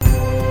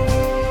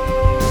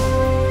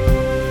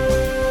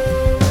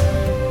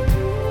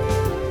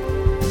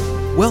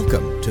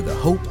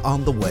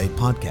on the Way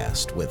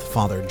podcast with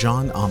Father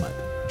John Ahmed.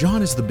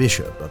 John is the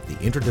bishop of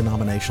the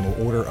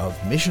Interdenominational Order of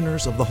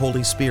Missioners of the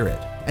Holy Spirit,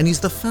 and he's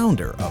the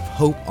founder of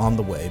Hope on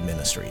the Way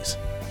Ministries.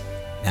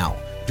 Now,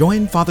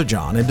 join Father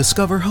John and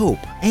discover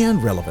hope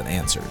and relevant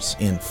answers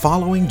in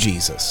following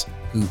Jesus,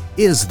 who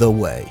is the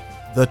way,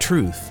 the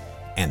truth,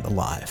 and the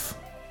life.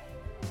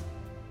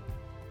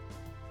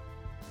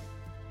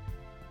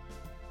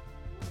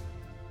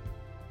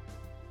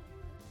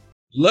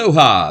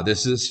 Aloha,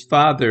 this is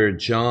Father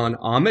John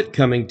Ahmed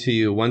coming to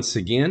you once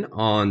again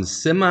on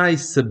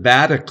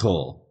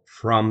semi-sabbatical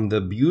from the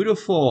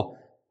beautiful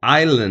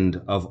island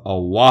of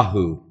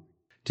Oahu.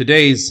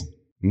 Today's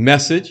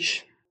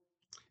message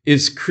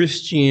is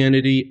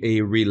Christianity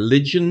a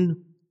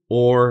religion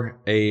or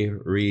a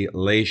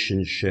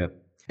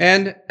relationship?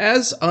 And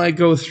as I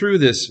go through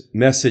this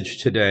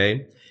message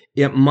today,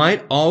 it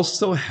might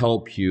also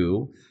help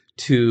you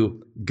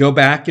to go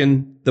back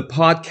in the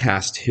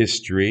podcast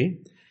history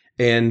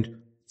and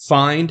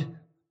find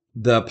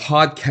the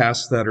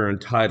podcasts that are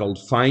entitled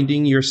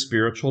Finding Your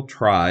Spiritual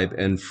Tribe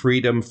and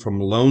Freedom from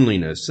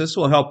Loneliness. This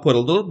will help put a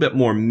little bit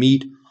more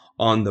meat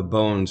on the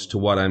bones to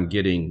what I'm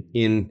getting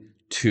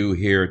into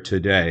here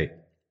today.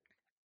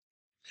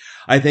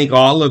 I think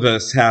all of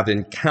us have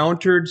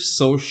encountered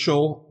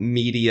social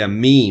media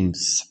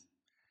memes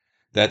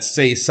that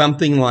say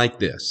something like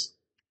this: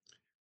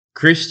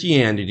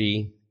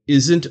 Christianity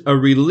isn't a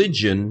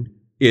religion,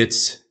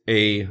 it's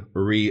a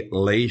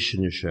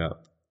relationship.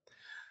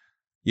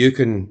 You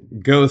can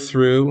go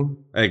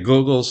through a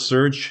Google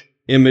search,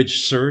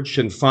 image search,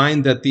 and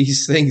find that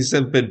these things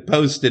have been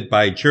posted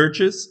by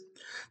churches,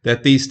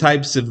 that these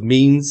types of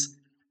memes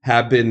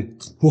have been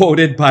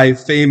quoted by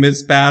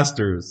famous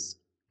pastors.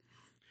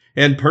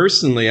 And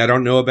personally, I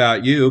don't know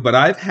about you, but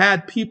I've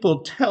had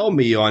people tell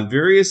me on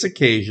various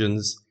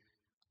occasions,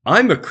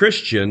 I'm a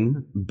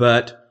Christian,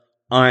 but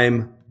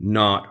I'm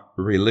not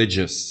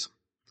religious.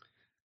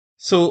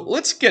 So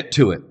let's get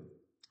to it.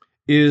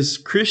 Is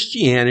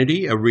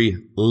Christianity a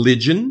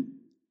religion?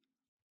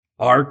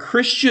 Are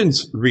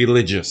Christians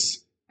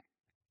religious?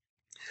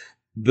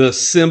 The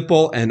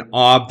simple and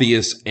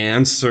obvious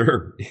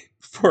answer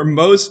for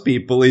most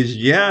people is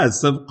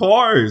yes, of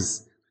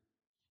course.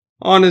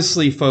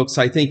 Honestly, folks,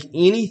 I think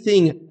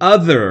anything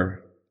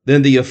other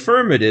than the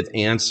affirmative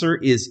answer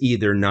is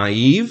either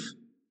naive,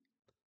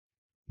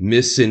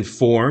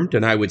 misinformed,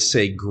 and I would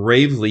say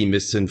gravely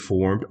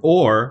misinformed,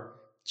 or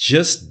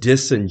just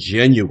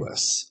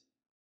disingenuous.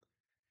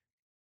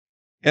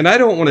 And I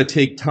don't want to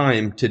take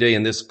time today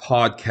in this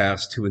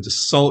podcast to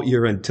insult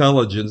your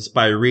intelligence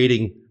by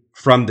reading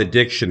from the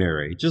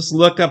dictionary. Just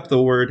look up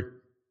the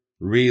word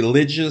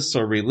religious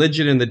or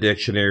religion in the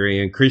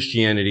dictionary, and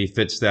Christianity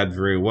fits that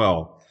very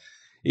well.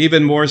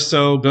 Even more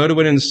so, go to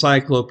an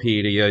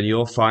encyclopedia and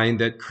you'll find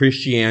that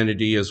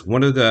Christianity is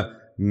one of the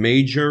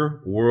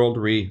major world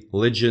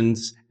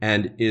religions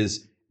and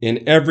is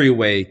in every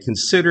way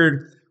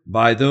considered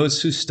by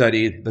those who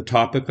study the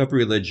topic of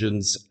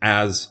religions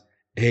as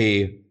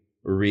a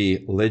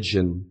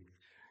religion.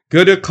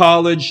 Go to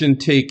college and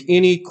take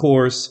any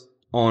course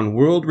on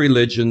world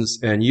religions,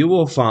 and you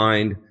will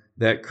find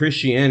that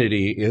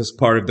Christianity is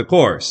part of the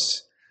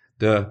course.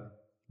 The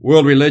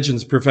world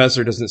religions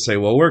professor doesn't say,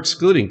 well, we're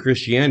excluding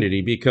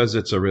Christianity because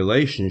it's a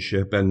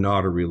relationship and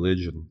not a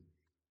religion.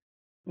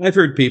 I've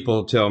heard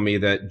people tell me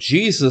that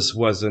Jesus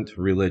wasn't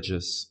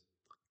religious.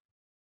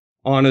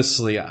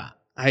 Honestly,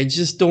 I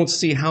just don't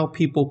see how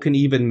people can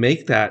even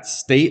make that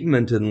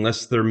statement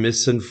unless they're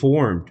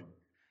misinformed.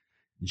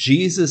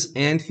 Jesus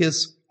and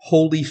his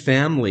holy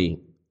family,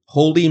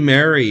 Holy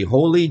Mary,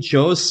 Holy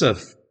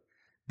Joseph,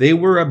 they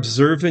were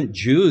observant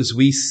Jews.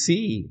 We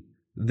see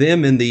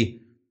them in the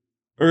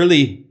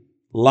early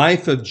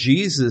life of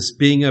Jesus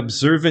being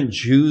observant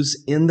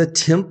Jews in the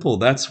temple.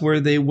 That's where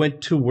they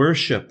went to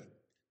worship.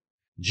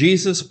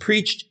 Jesus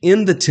preached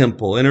in the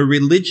temple, in a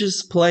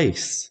religious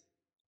place,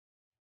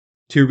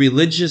 to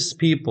religious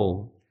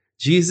people.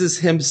 Jesus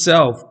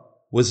himself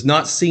was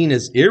not seen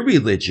as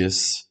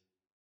irreligious.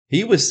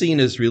 He was seen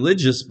as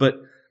religious, but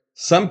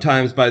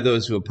sometimes by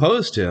those who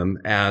opposed him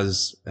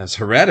as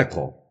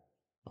heretical.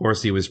 Of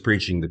course, he was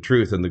preaching the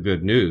truth and the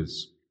good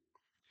news.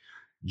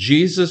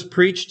 Jesus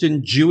preached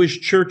in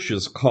Jewish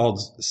churches called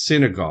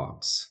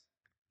synagogues.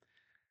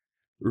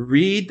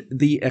 Read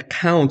the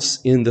accounts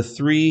in the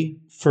 3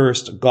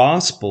 first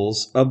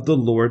Gospels of the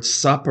Lord's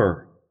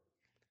Supper.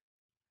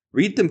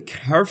 Read them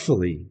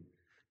carefully.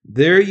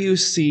 There you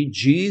see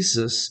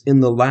Jesus in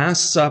the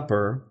Last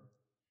Supper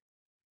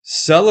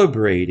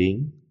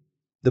celebrating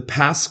the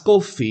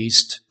Paschal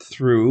feast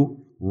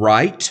through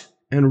rite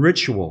and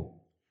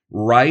ritual.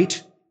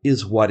 Rite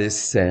is what is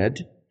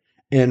said,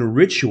 and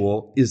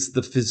ritual is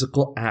the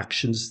physical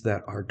actions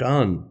that are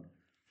done.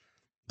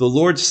 The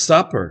Lord's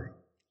Supper,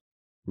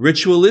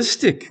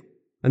 ritualistic.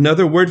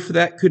 Another word for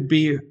that could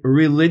be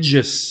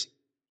religious.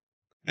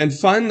 And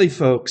finally,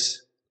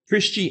 folks,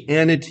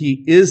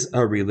 Christianity is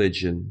a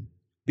religion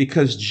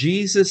because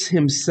Jesus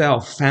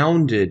himself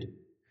founded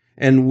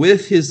and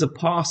with his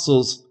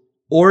apostles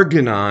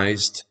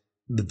organized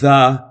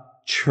the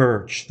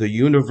church, the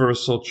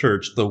universal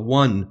church, the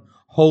one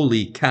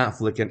holy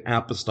Catholic and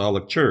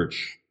apostolic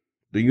church,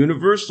 the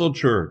universal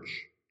church.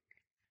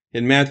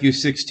 In Matthew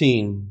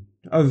 16,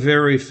 a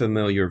very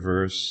familiar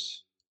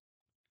verse,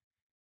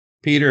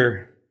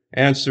 Peter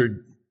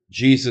answered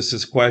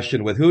Jesus'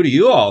 question with, "Who do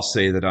you all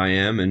say that I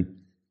am?" And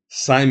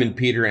Simon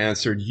Peter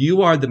answered,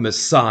 "You are the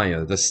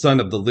Messiah, the Son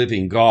of the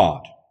living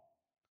God."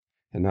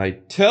 "And I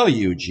tell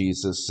you,"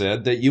 Jesus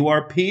said, "that you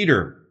are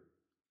Peter.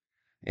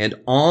 And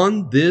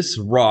on this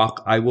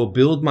rock I will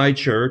build my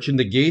church, and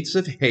the gates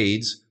of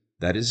Hades,"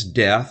 that is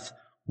death,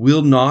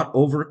 "will not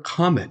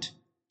overcome it.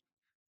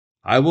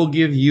 I will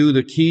give you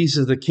the keys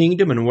of the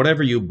kingdom, and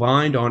whatever you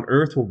bind on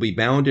earth will be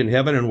bound in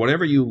heaven, and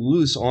whatever you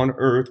loose on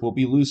earth will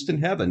be loosed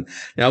in heaven."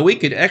 Now, we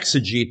could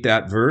exegete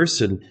that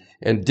verse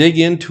and dig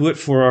into it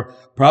for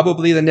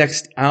probably the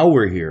next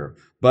hour here.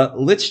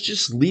 But let's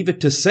just leave it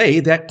to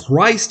say that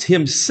Christ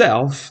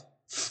himself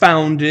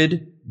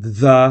founded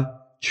the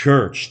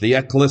church, the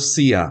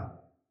ecclesia.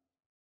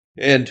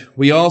 And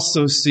we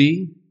also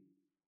see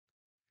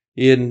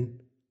in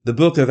the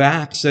book of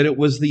Acts that it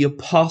was the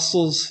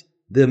apostles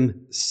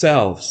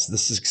themselves, the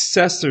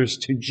successors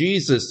to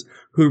Jesus,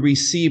 who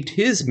received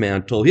his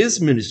mantle, his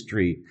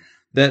ministry,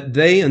 that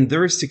they and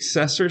their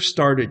successors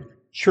started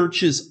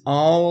churches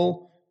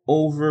all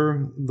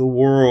over the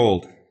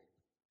world.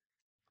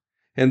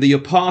 And the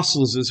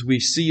apostles, as we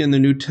see in the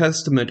New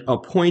Testament,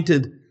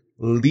 appointed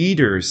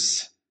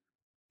leaders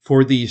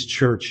for these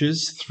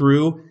churches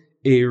through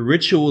a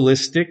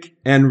ritualistic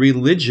and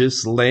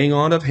religious laying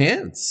on of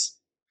hands.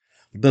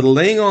 The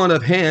laying on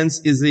of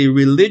hands is a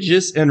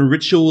religious and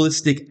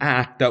ritualistic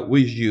act that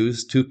was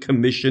used to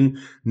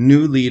commission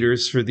new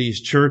leaders for these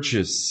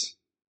churches.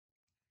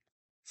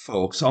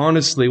 Folks,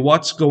 honestly,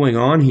 what's going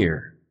on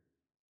here?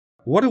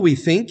 What are we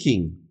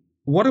thinking?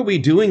 What are we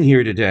doing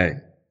here today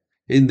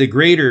in the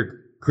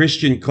greater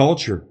Christian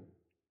culture?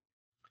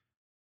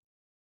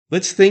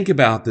 Let's think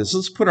about this.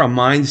 Let's put our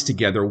minds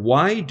together.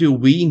 Why do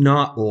we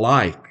not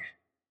like?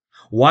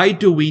 Why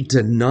do we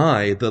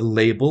deny the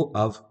label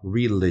of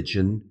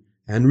religion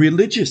and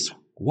religious?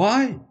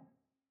 Why?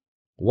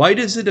 Why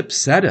does it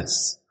upset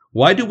us?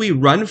 Why do we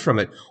run from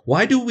it?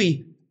 Why do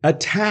we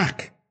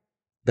attack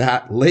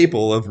that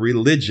label of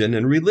religion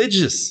and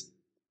religious?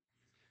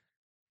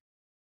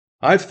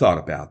 I've thought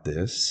about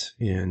this,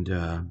 and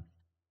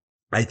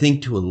I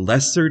think to a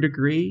lesser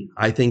degree,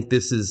 I think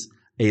this is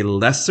a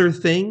lesser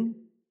thing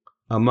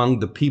among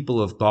the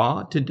people of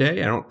God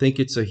today. I don't think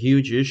it's a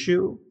huge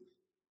issue,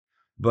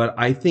 but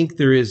I think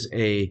there is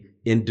a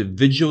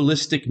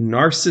individualistic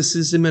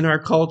narcissism in our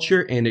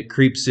culture, and it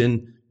creeps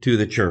into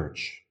the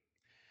church.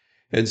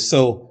 And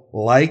so,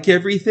 like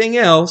everything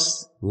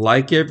else,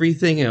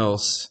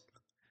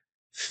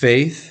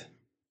 faith,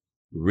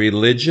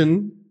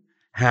 religion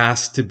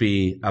has to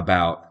be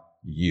about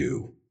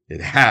you.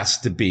 It has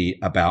to be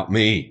about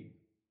me.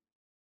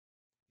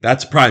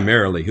 That's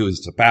primarily who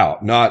it's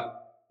about, not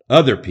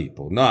other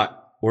people,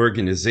 not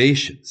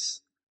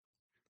organizations.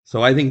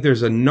 So I think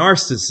there's a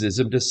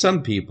narcissism to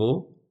some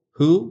people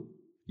who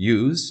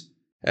use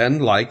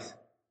and like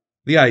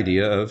the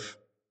idea of,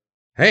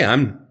 hey,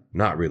 I'm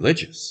not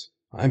religious.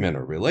 I'm in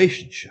a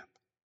relationship.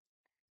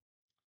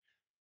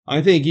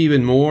 I think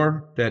even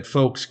more that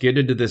folks get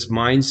into this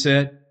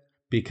mindset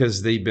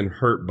because they've been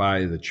hurt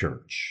by the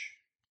church.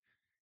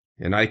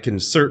 And I can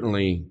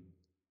certainly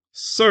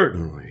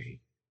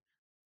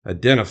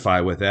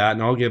identify with that,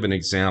 and I'll give an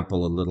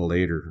example a little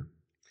later.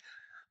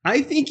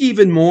 I think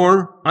even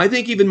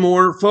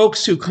more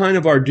folks who kind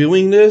of are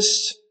doing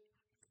this,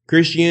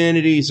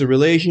 Christianity is a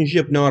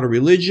relationship, not a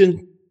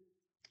religion.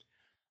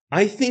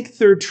 I think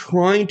they're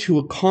trying to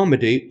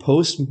accommodate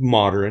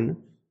postmodern,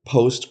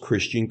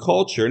 post-Christian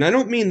culture. And I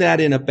don't mean that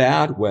in a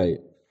bad way,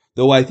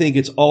 though I think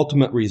its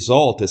ultimate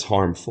result is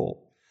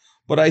harmful.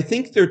 But I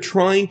think they're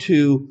trying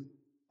to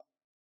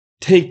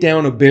take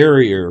down a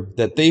barrier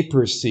that they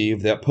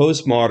perceive that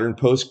postmodern,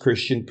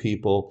 post-Christian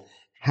people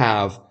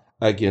have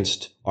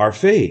against our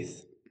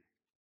faith.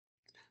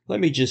 Let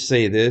me just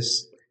say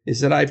this, is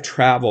that I've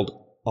traveled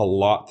a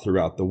lot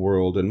throughout the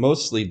world, and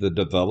mostly the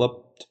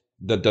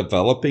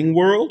developing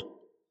world,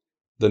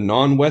 the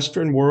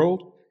non-Western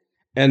world,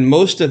 and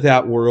most of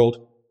that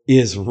world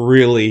is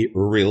really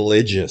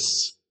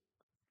religious.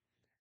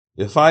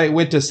 If I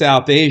went to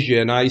South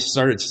Asia and I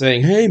started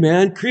saying, hey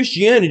man,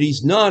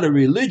 Christianity's not a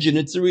religion,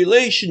 it's a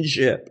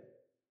relationship,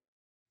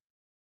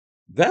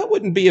 that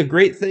wouldn't be a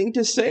great thing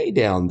to say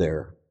down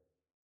there.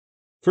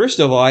 First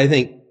of all, I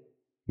think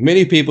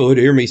many people who'd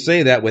hear me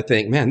say that would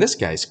think, man, this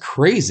guy's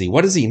crazy.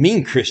 What does he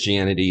mean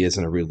Christianity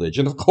isn't a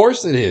religion? Of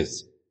course it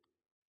is.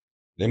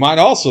 They might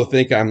also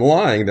think I'm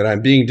lying, that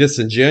I'm being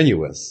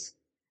disingenuous.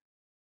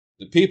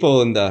 The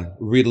people in the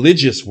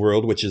religious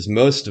world, which is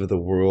most of the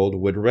world,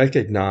 would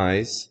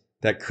recognize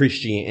that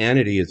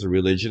Christianity is a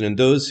religion, and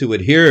those who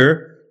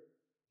adhere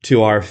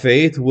to our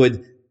faith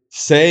would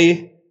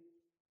say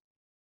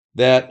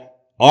that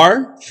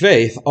our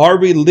faith, our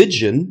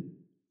religion,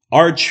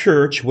 our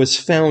church was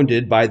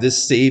founded by the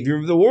Savior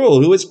of the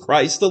world, who is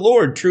Christ the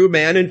Lord, true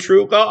man and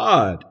true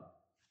God.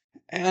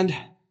 And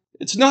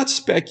It's not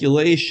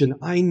speculation.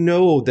 I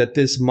know that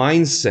this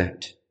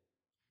mindset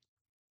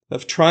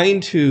of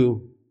trying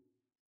to,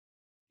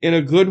 in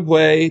a good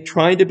way,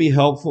 trying to be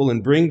helpful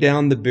and bring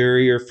down the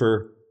barrier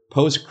for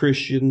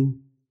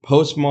post-Christian,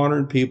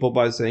 postmodern people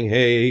by saying,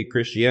 hey,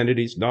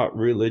 Christianity's not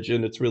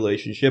religion, it's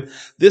relationship.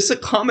 This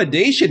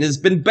accommodation has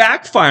been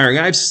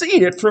backfiring. I've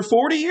seen it for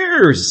 40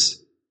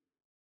 years.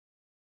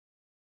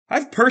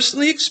 I've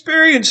personally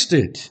experienced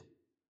it.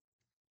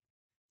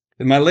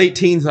 In my late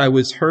teens, I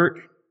was hurt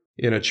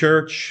in a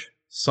church,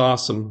 saw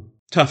some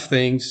tough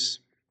things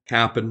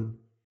happen,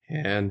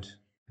 and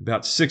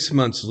about 6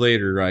 months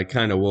later, I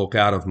kind of woke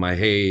out of my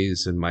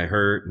haze and my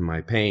hurt and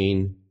my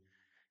pain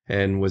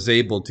and was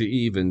able to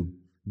even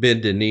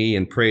bend a knee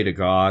and pray to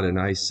God. And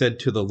I said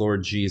to the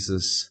Lord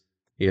Jesus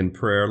in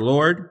prayer,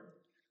 Lord,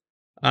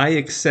 I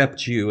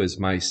accept you as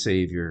my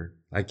Savior.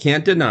 I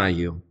can't deny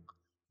you,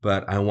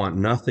 but I want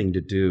nothing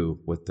to do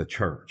with the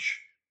church.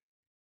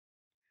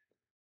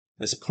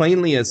 As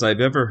plainly as I've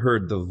ever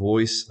heard the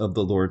voice of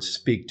the Lord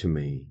speak to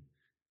me,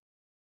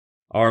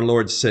 our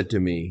Lord said to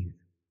me,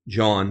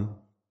 John,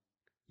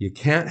 you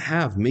can't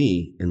have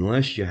me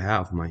unless you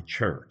have my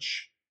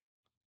church.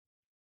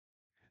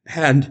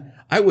 And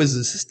I was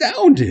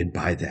astounded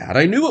by that.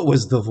 I knew it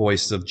was the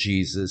voice of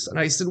Jesus. And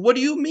I said, what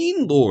do you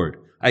mean,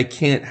 Lord? I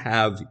can't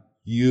have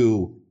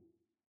you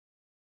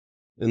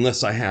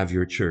unless I have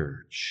your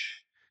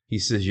church. He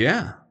says,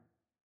 yeah.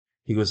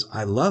 He goes,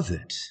 I love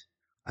it.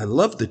 I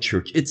love the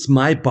church. It's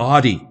my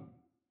body.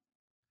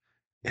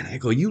 And I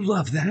go, you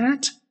love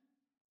that?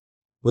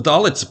 With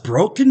all its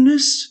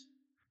brokenness?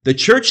 The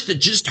church that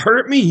just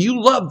hurt me,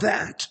 you love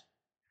that?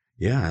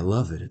 Yeah, I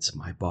love it. It's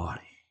my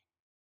body.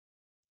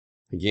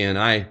 Again,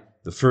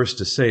 the first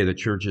to say the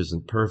church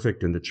isn't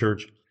perfect and the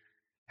church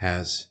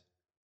has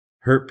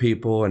hurt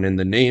people. And in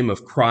the name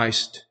of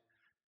Christ,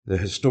 the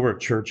historic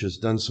church has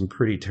done some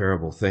pretty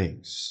terrible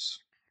things.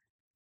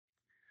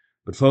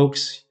 But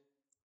folks,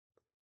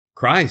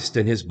 Christ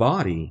and his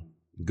body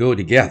go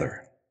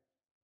together.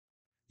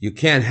 You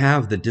can't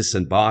have the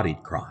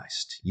disembodied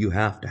Christ. You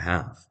have to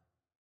have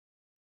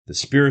the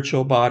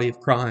spiritual body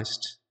of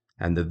Christ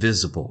and the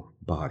visible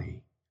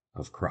body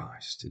of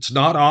Christ. It's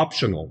not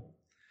optional.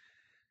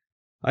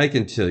 I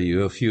can tell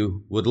you, if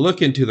you would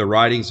look into the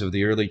writings of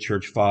the early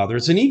church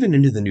fathers and even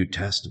into the New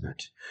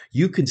Testament,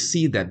 you can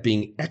see that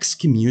being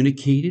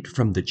excommunicated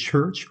from the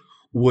church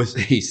was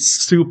a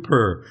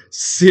super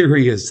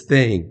serious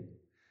thing.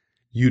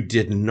 You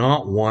did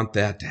not want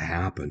that to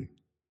happen.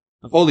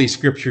 The Holy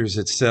Scriptures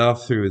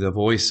itself, through the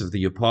voice of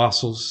the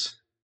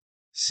apostles,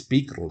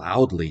 speak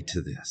loudly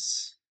to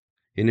this.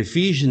 In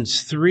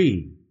Ephesians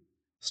 3,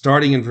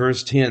 starting in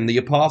verse 10, the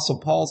Apostle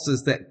Paul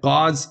says that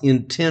God's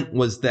intent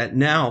was that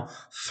now,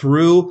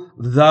 through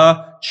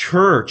the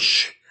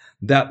church,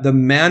 that the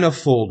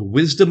manifold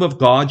wisdom of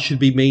God should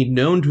be made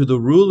known to the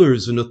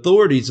rulers and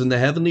authorities in the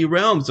heavenly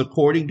realms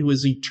according to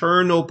his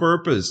eternal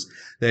purpose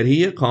that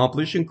he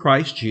accomplished in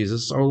Christ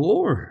Jesus our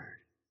Lord.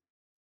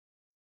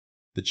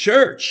 The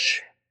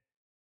church,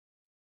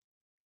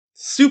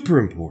 super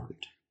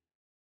important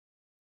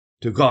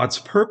to God's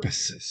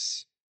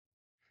purposes.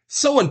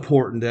 So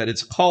important that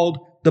it's called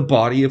the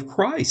body of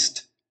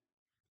Christ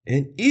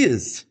and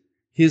is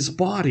his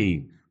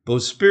body,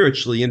 both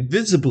spiritually and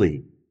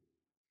visibly.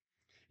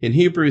 In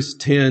Hebrews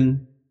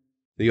 10,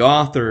 the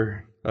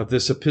author of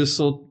this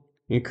epistle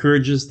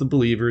encourages the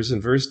believers in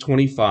verse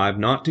 25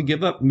 not to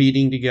give up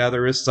meeting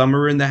together as some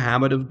are in the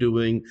habit of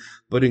doing,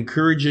 but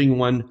encouraging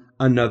one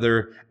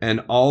another, and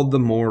all the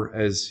more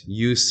as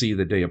you see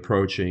the day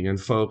approaching.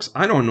 And folks,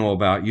 I don't know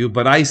about you,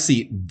 but I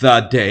see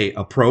the day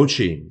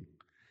approaching.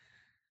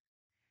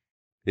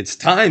 It's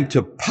time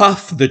to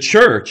puff the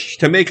church,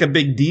 to make a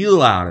big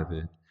deal out of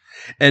it,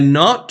 and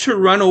not to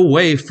run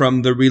away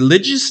from the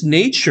religious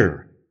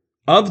nature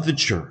of the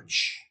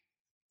church.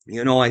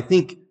 You know, I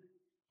think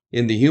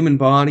in the human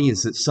body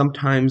is that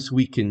sometimes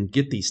we can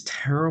get these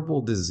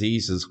terrible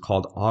diseases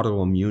called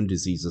autoimmune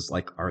diseases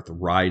like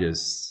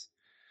arthritis.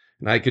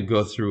 And I could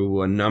go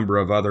through a number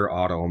of other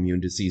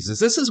autoimmune diseases.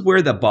 This is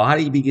where the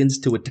body begins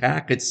to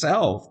attack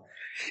itself.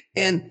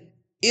 And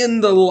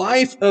in the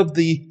life of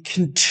the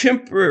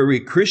contemporary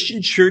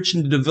Christian church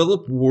in the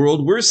developed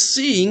world, we're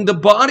seeing the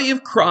body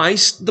of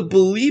Christ, the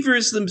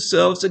believers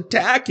themselves,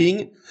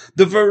 attacking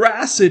the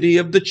veracity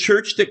of the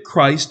church that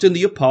Christ and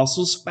the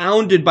apostles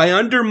founded by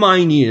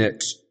undermining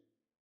it.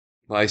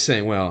 By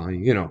saying, well,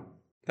 you know,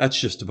 that's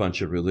just a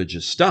bunch of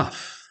religious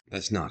stuff.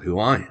 That's not who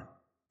I am.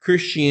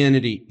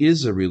 Christianity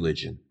is a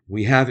religion.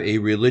 We have a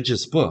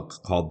religious book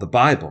called the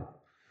Bible.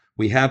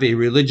 We have a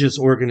religious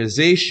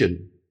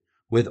organization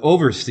with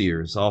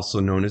overseers, also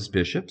known as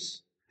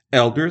bishops,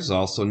 elders,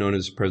 also known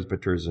as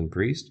presbyters and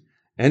priests,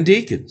 and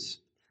deacons.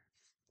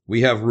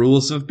 We have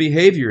rules of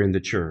behavior in the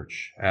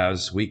church,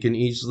 as we can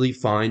easily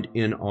find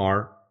in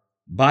our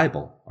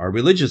Bible, our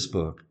religious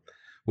book.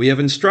 We have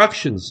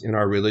instructions in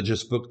our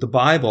religious book, the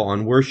Bible,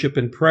 on worship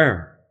and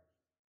prayer.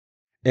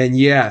 And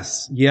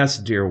yes,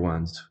 dear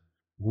ones,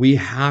 we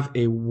have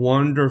a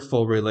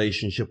wonderful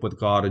relationship with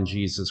God and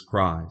Jesus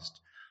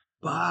Christ.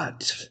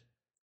 But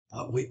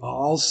but we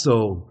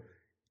also,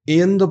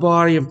 in the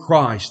body of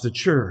Christ, the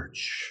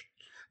church,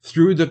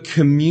 through the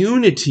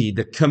community,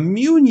 the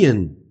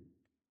communion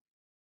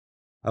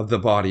of the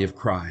body of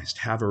Christ,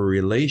 have a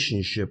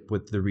relationship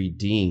with the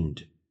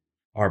redeemed,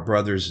 our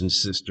brothers and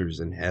sisters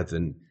in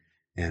heaven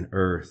and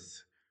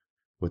earth,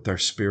 with our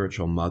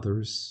spiritual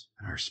mothers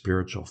and our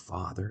spiritual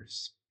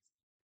fathers.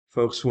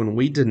 Folks, when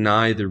we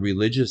deny the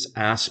religious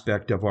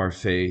aspect of our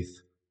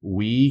faith,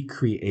 we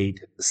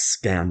create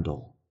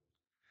scandal.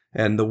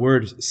 And the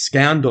word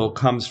scandal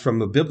comes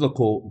from a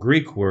biblical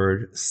Greek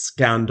word,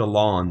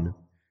 scandalon.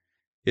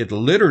 It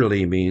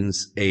literally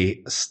means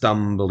a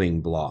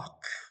stumbling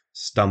block.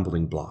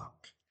 Stumbling block.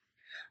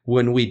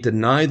 When we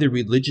deny the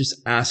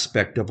religious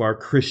aspect of our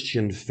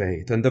Christian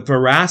faith and the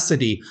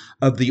veracity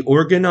of the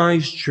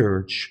organized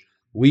church,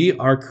 we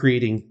are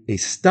creating a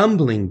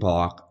stumbling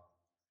block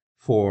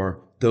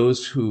for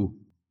those who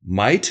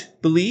might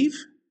believe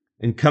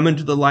and come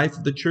into the life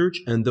of the church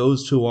and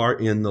those who are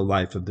in the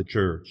life of the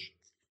church.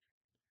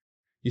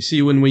 You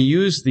see, when we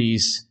use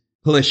these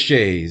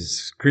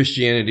cliches,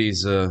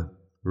 Christianity's a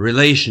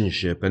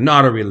relationship and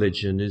not a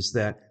religion, is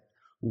that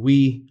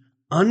we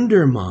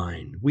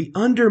undermine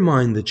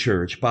the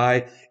church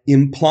by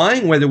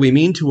implying, whether we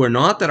mean to or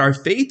not, that our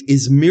faith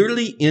is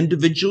merely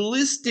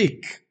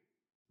individualistic.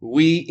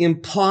 We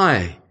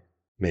imply,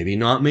 maybe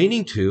not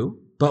meaning to,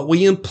 but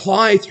we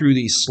imply through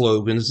these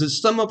slogans that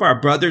some of our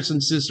brothers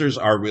and sisters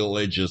are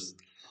religious.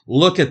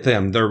 Look at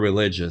them, they're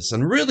religious.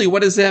 And really,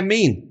 what does that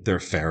mean? They're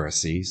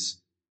Pharisees.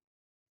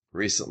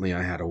 Recently,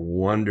 I had a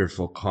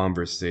wonderful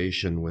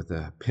conversation with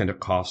a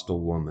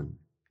Pentecostal woman.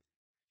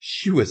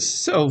 She was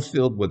so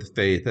filled with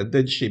faith, and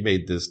then she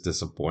made this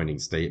disappointing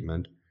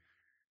statement.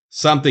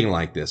 Something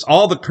like this: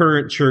 all the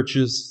current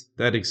churches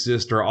that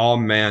exist are all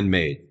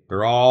man-made.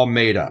 They're all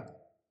made up.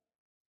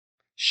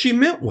 She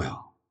meant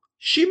well.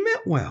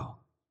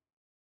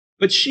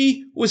 But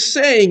she was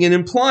saying and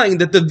implying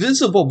that the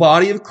visible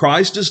body of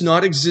Christ does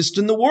not exist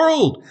in the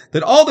world,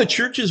 that all the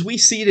churches we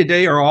see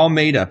today are all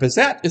made up. Is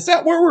that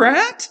where we're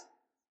at?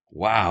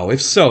 Wow,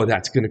 if so,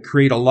 that's going to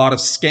create a lot of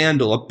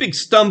scandal, a big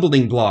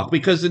stumbling block,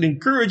 because it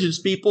encourages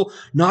people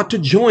not to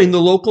join the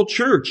local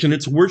church and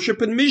its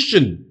worship and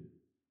mission.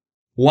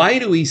 Why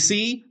do we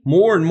see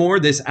more and more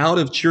this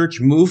out-of-church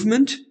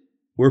movement,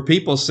 where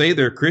people say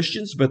they're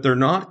Christians, but they're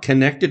not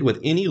connected with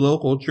any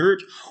local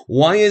church?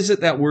 Why is it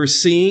that we're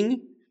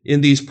seeing in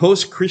these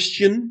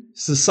post-Christian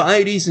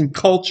societies and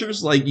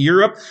cultures like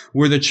Europe,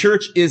 where the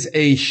church is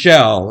a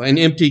shell, an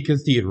empty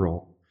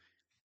cathedral?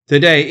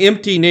 Today,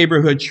 empty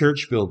neighborhood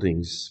church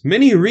buildings.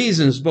 Many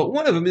reasons, but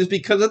one of them is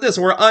because of this.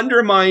 We're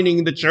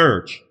undermining the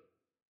church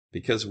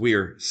because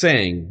we're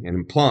saying and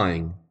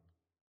implying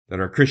that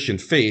our Christian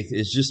faith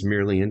is just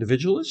merely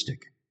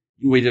individualistic.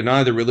 We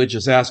deny the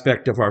religious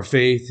aspect of our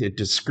faith. It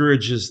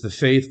discourages the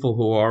faithful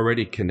who are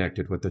already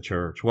connected with the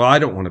church. Well, I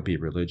don't want to be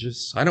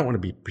religious. I don't want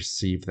to be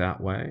perceived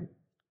that way.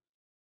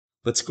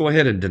 Let's go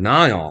ahead and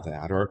deny all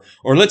that.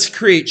 Or let's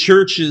create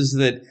churches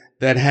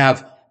that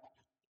have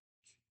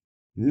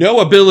no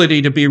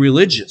ability to be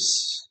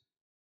religious.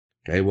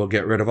 Okay, we'll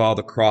get rid of all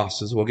the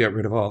crosses. We'll get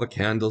rid of all the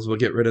candles. We'll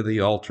get rid of the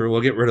altar. We'll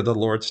get rid of the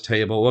Lord's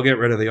table. We'll get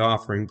rid of the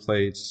offering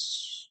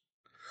plates.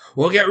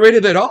 We'll get rid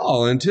of it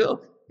all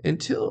until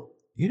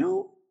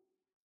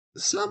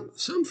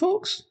some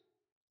folks,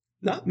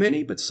 not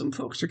many, but some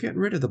folks are getting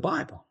rid of the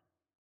Bible.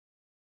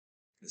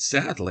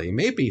 Sadly,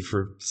 maybe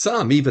for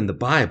some, even the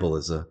Bible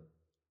is a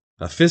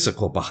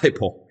physical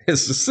Bible.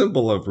 It's a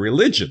symbol of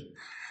religion.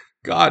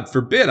 God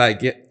forbid I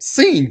get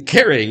seen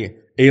carrying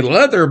a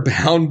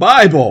leather-bound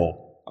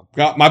Bible. I've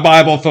got my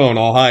Bible phone.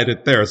 I'll hide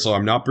it there so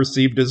I'm not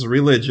perceived as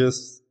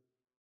religious.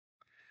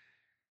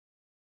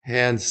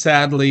 And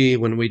sadly,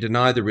 when we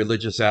deny the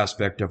religious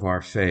aspect of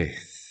our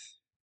faith,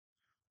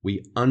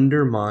 we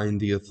undermine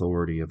the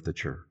authority of the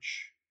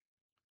church.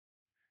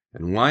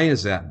 And why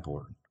is that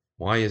important?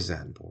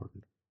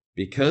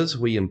 Because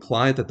we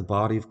imply that the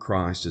body of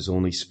Christ is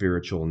only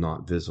spiritual,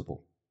 not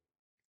visible.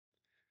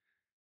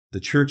 The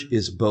church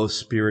is both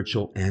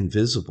spiritual and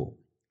visible.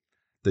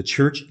 The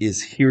church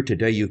is here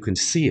today. You can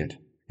see it.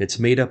 It's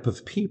made up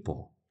of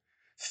people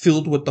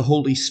filled with the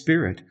Holy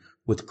Spirit,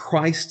 with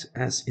Christ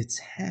as its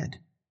head.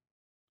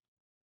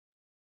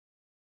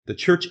 The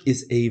church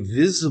is a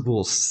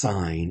visible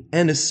sign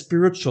and a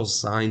spiritual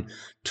sign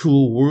to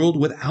a world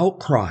without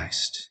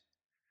Christ.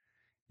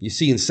 You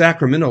see, in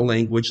sacramental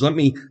language, let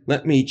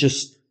me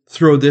just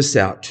throw this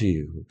out to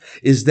you,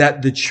 is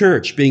that the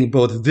church, being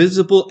both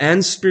visible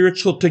and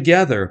spiritual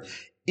together,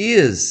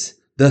 is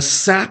the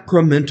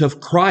sacrament of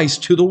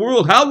Christ to the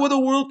world. How will the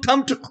world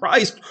come to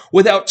Christ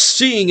without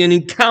seeing and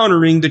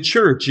encountering the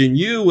church and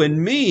you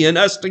and me and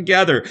us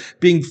together,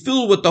 being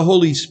filled with the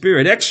Holy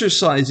Spirit,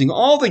 exercising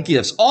all the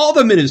gifts, all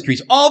the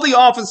ministries, all the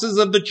offices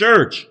of the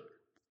church,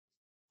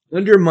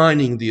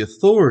 undermining the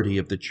authority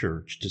of the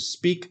church to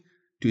speak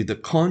to the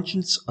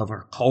conscience of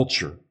our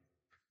culture?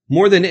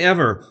 More than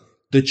ever,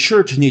 the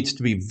church needs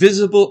to be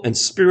visible and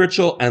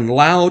spiritual and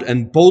loud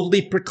and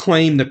boldly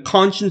proclaim the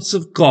conscience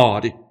of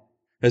God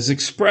as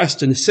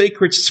expressed in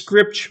sacred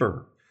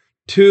scripture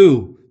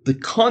to the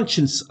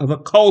conscience of a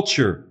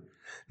culture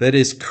that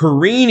is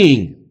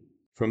careening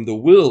from the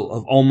will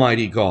of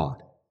Almighty God.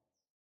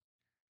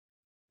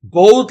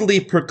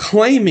 Boldly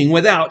proclaiming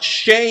without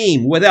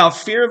shame, without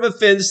fear of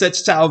offense, that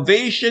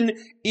salvation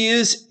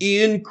is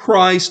in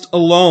Christ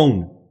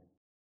alone.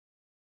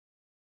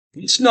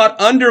 Let's not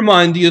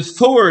undermine the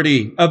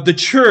authority of the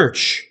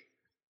church,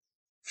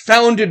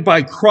 founded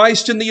by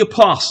Christ and the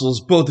apostles,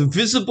 both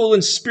visible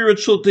and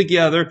spiritual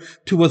together,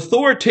 to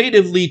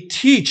authoritatively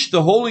teach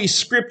the Holy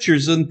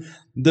Scriptures and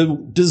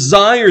the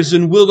desires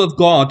and will of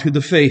God to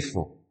the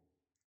faithful.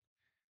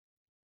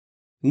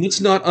 And let's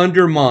not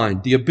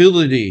undermine the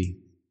ability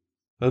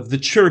of the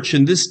church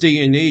in this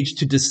day and age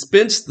to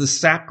dispense the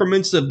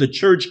sacraments of the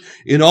church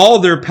in all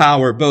their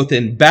power, both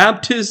in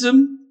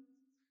baptism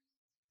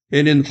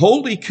and in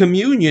Holy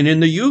Communion in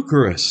the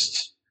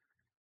Eucharist,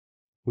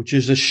 which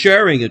is a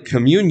sharing of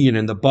communion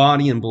in the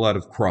body and blood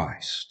of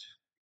Christ.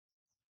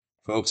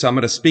 Folks, I'm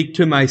going to speak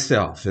to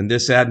myself in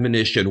this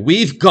admonition.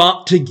 We've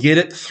got to get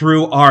it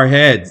through our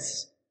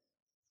heads.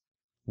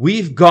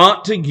 We've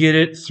got to get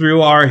it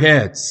through our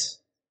heads.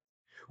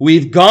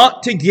 We've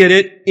got to get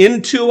it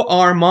into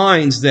our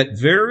minds that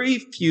very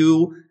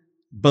few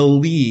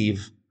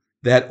believe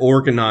that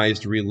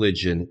organized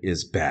religion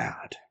is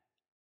bad.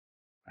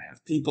 I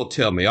have people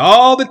tell me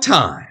all the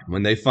time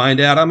when they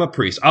find out I'm a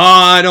priest,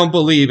 I don't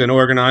believe in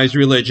organized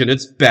religion,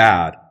 it's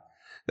bad.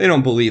 They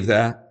don't believe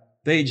that.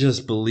 They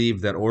just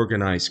believe that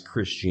organized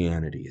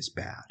Christianity is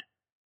bad.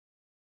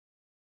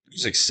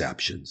 There's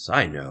exceptions,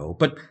 I know,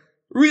 but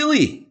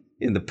really,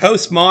 in the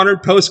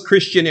postmodern,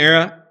 post-Christian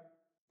era,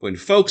 when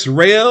folks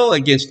rail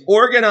against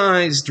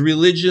organized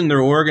religion,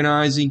 they're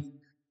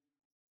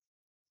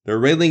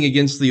railing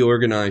against the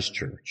organized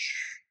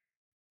church.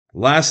 The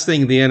last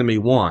thing the enemy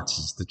wants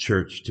is the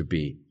church to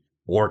be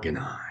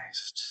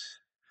organized.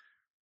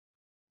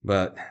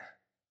 But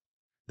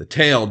the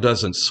tail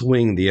doesn't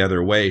swing the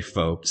other way,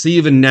 folks.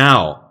 Even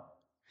now,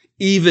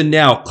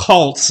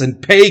 cults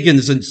and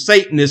pagans and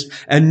Satanists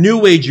and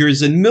New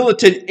Agers and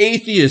militant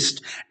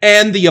atheists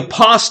and the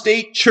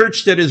apostate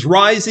church that is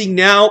rising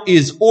now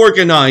is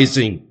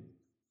organizing.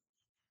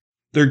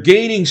 They're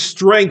gaining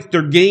strength.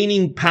 They're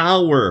gaining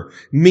power.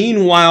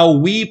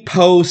 Meanwhile, we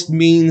post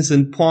means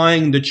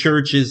implying the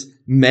church is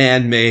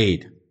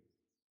man-made.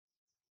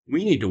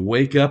 We need to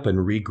wake up and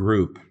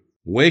regroup.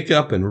 Wake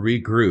up and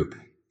regroup.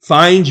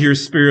 Find your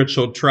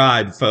spiritual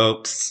tribe,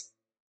 folks.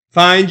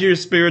 Find your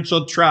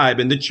spiritual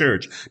tribe in the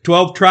church.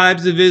 12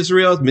 tribes of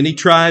Israel, many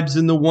tribes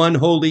in the one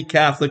holy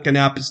Catholic and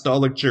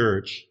Apostolic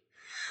Church.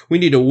 We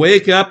need to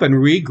wake up and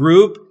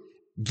regroup.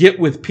 Get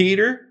with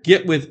Peter,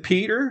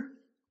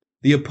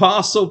 the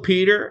Apostle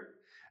Peter,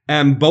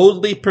 and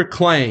boldly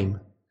proclaim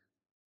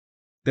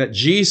that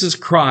Jesus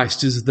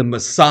Christ is the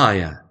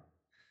Messiah,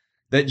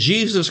 that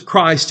Jesus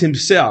Christ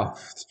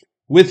himself,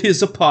 with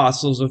his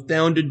apostles, have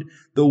founded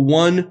the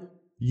one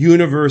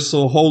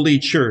universal holy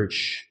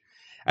church,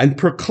 and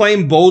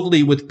proclaim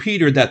boldly with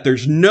Peter that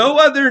there's no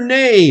other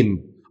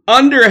name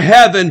under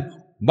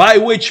heaven by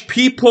which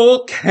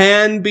people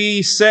can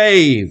be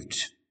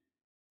saved.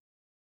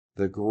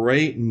 The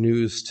great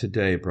news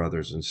today,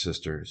 brothers and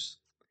sisters,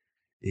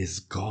 is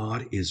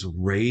God is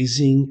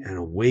raising and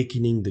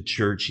awakening the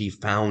church he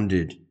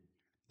founded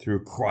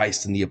through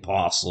Christ and the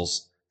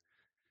apostles.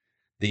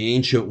 The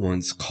ancient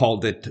ones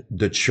called it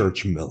the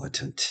church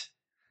militant,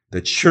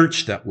 the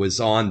church that was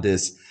on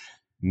this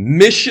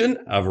mission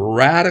of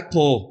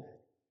radical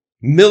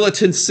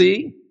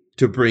militancy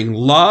to bring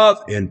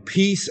love and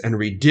peace and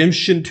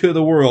redemption to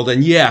the world.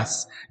 And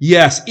yes,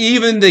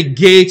 even the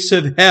gates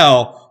of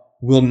hell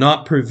will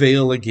not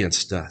prevail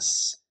against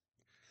us.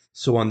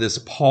 So on this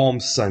Palm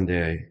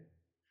Sunday,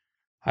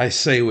 I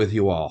say with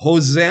you all,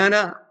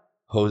 Hosanna,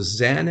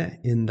 Hosanna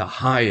in the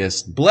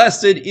highest.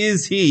 Blessed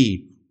is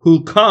he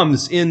who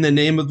comes in the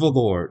name of the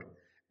Lord.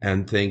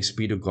 And thanks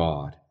be to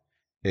God.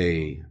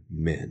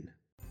 Amen.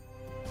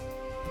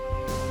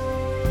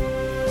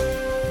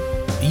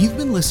 You've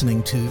been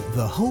listening to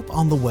the Hope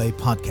on the Way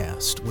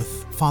podcast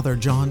with Father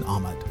John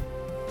Ahmed.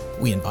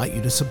 We invite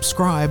you to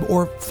subscribe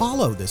or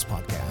follow this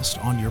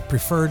podcast on your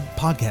preferred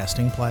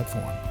podcasting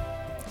platform.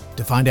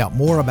 To find out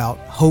more about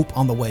Hope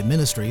on the Way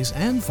Ministries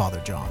and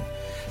Father John,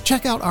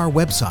 check out our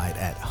website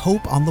at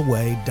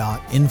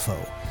hopeontheway.info.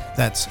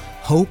 That's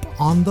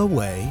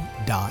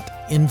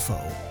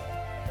hopeontheway.info.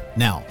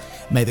 Now,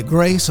 may the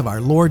grace of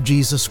our Lord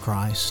Jesus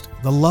Christ,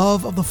 the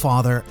love of the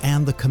Father,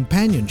 and the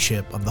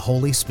companionship of the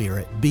Holy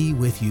Spirit be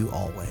with you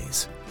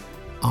always.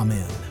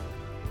 Amen.